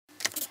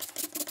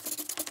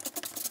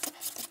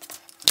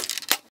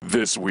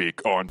This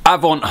week on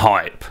Avant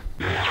Hype.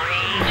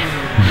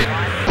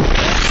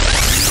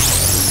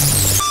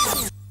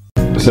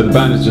 So the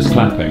band is just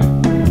clapping.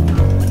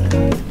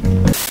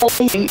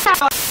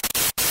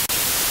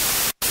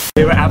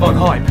 Here at Avant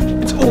Hype,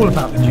 it's all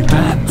about the new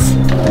bands.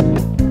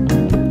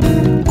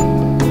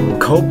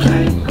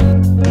 Coldplay.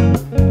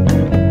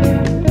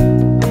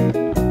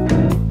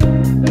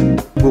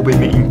 We'll be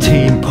meeting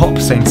teen pop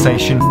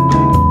sensation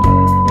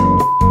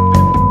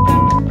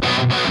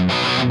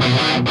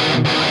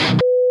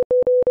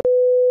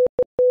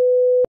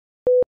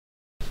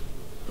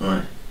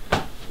Alright.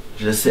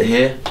 Should I sit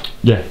here?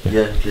 Yeah.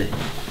 Yeah, okay.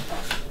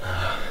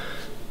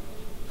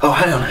 Oh,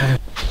 hang on.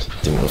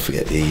 Didn't want to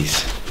forget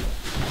these.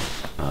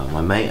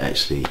 My mate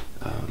actually,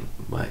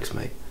 my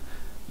ex-mate,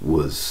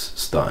 was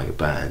starting a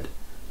band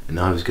and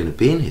I was going to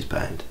be in his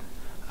band.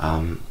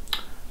 But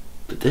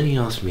then he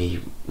asked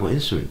me, what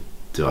instrument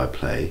do I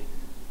play?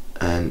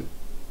 And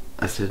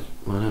I said,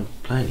 well, I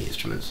don't play any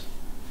instruments.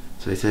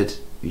 So he said,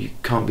 you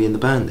can't be in the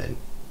band then?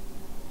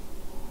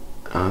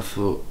 And I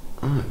thought,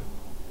 oh.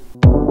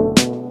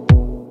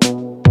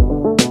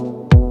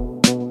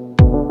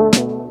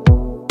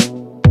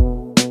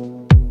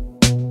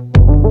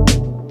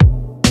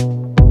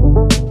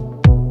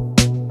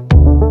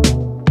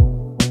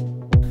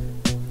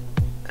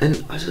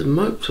 And I just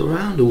moped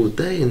around all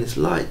day in this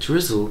light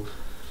drizzle,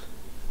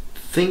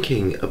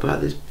 thinking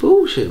about this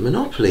bullshit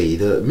monopoly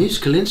that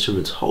musical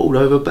instruments hold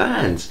over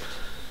bands.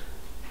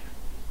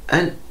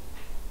 And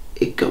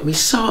it got me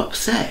so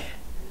upset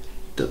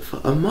that for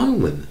a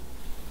moment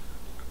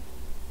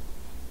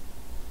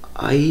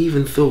I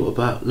even thought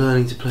about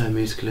learning to play a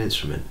musical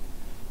instrument.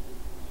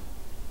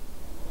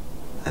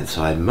 And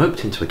so I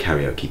moped into a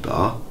karaoke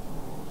bar,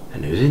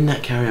 and it was in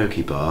that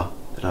karaoke bar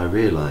that I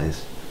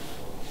realised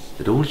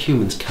that all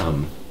humans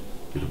come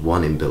with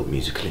one inbuilt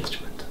musical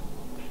instrument.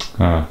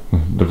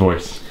 The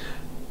voice.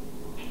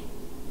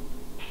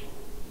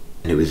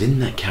 And it was in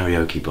that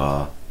karaoke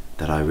bar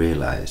that I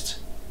realised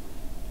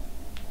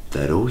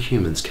that all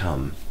humans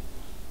come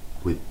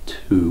with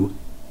two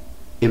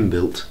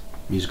inbuilt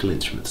musical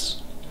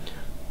instruments: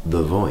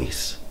 the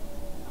voice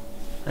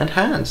and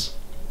hands.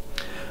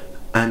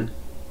 And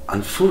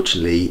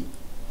unfortunately,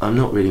 I'm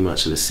not really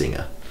much of a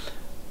singer,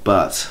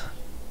 but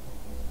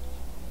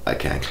I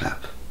can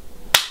clap.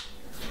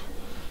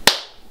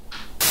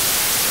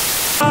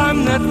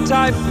 I'm the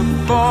type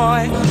of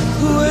boy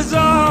who is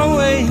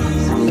always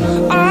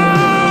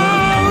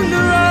on the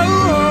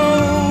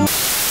road.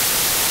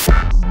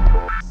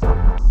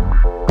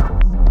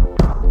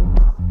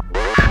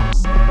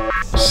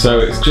 So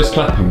it's just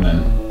clapping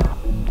then?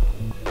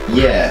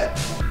 Yeah,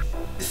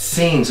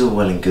 singing's all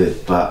well and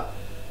good, but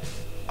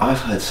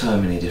I've heard so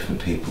many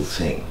different people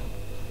sing.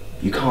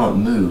 You can't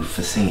move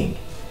for singing.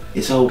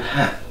 It's old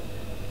hat.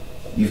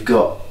 You've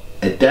got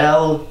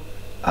Adele,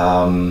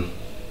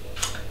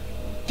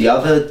 the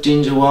other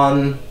ginger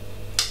one,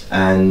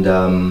 and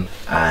then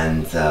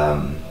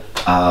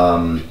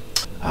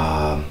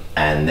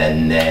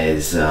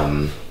there's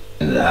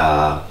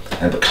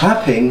but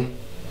clapping,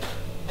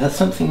 that's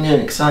something new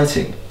and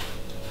exciting.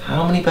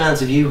 How many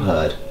bands have you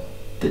heard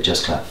that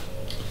just clap?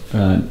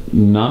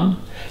 None?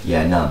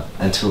 Yeah, none.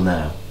 Until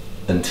now.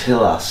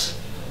 Until us.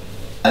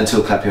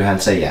 Until Clap Your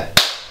Hands Say Yeah.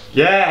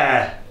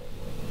 Yeah!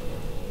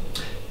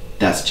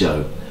 That's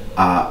Joe.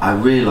 I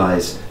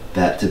realise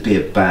that to be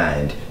a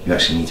band, you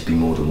actually need to be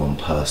more than one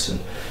person.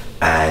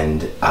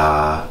 And,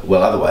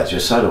 well, otherwise you're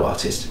a solo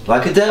artist,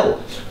 like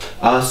Adele.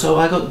 So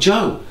I got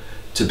Joe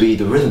to be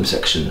the rhythm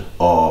section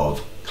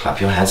of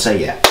Clap Your Hands Say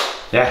Yeah.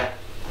 Yeah.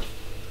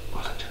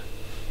 Well done, Joe.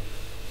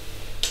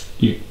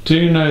 You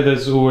do know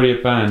there's already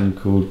a band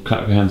called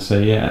Clap Your Hands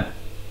Say Yeah?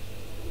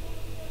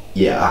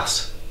 Yeah,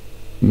 us.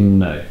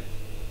 No.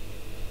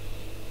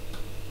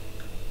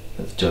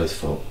 That's Joe's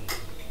fault.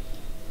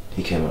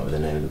 He came up with the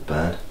name of the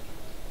band.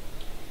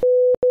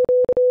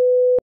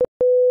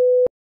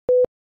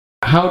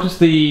 How does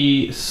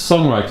the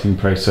songwriting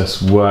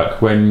process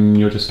work when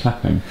you're just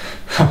clapping?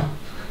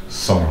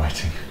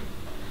 Songwriting.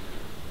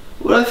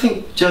 What I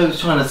think Joe's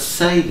trying to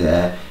say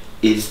there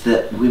is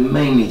that we're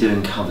mainly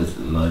doing covers at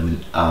the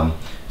moment,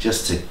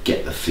 just to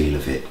get the feel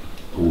of it,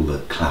 all the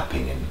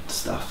clapping and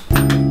stuff.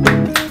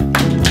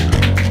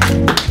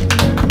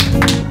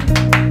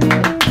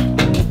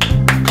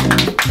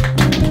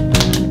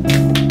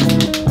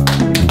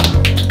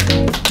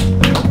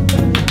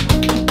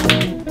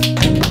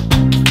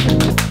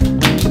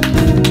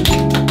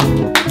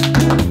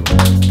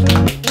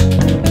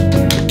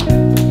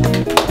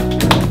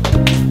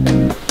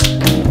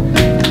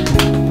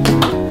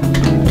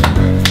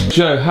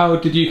 Joe, how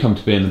did you come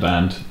to be in the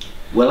band?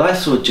 Well, I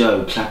saw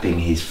Joe clapping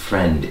his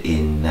friend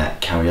in that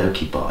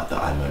karaoke bar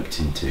that I moped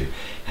into,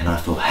 and I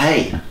thought,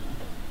 hey,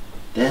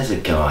 there's a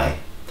guy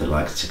that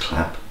likes to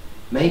clap.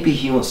 Maybe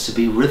he wants to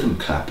be rhythm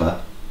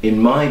clapper in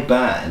my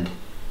band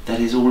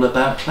that is all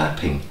about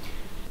clapping.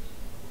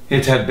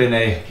 It had been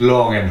a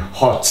long and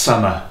hot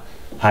summer.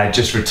 I had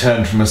just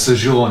returned from a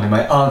sojourn in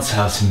my aunt's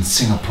house in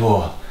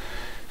Singapore.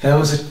 There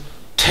was a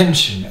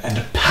tension and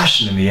a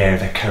passion in the air of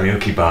that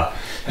karaoke bar.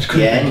 That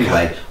couldn't Yeah, be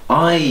anyway,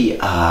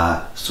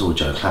 I saw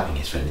Joe clapping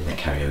his friend in that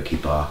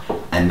karaoke bar,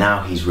 and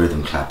now he's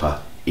rhythm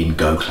clapper in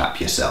Go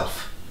Clap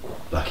Yourself.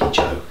 Lucky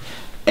Joe.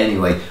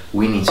 Anyway,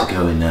 we need to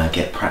go and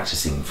get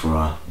practicing for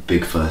our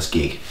big first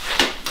gig.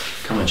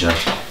 Come on, Joe.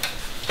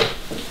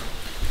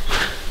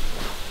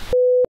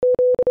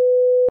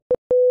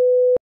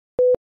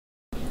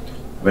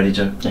 Ready,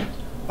 Joe? Yeah.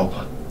 A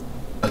one,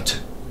 a two,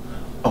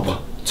 a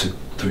 1, 2,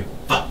 3,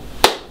 4.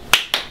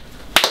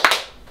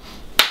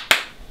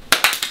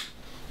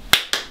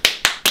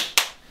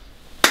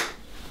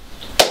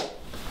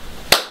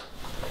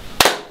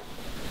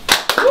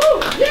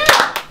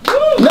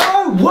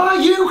 No, why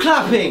are you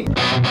clapping?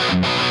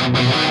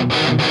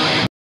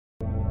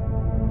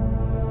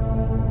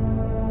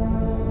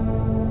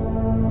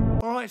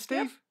 All right,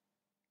 Steve.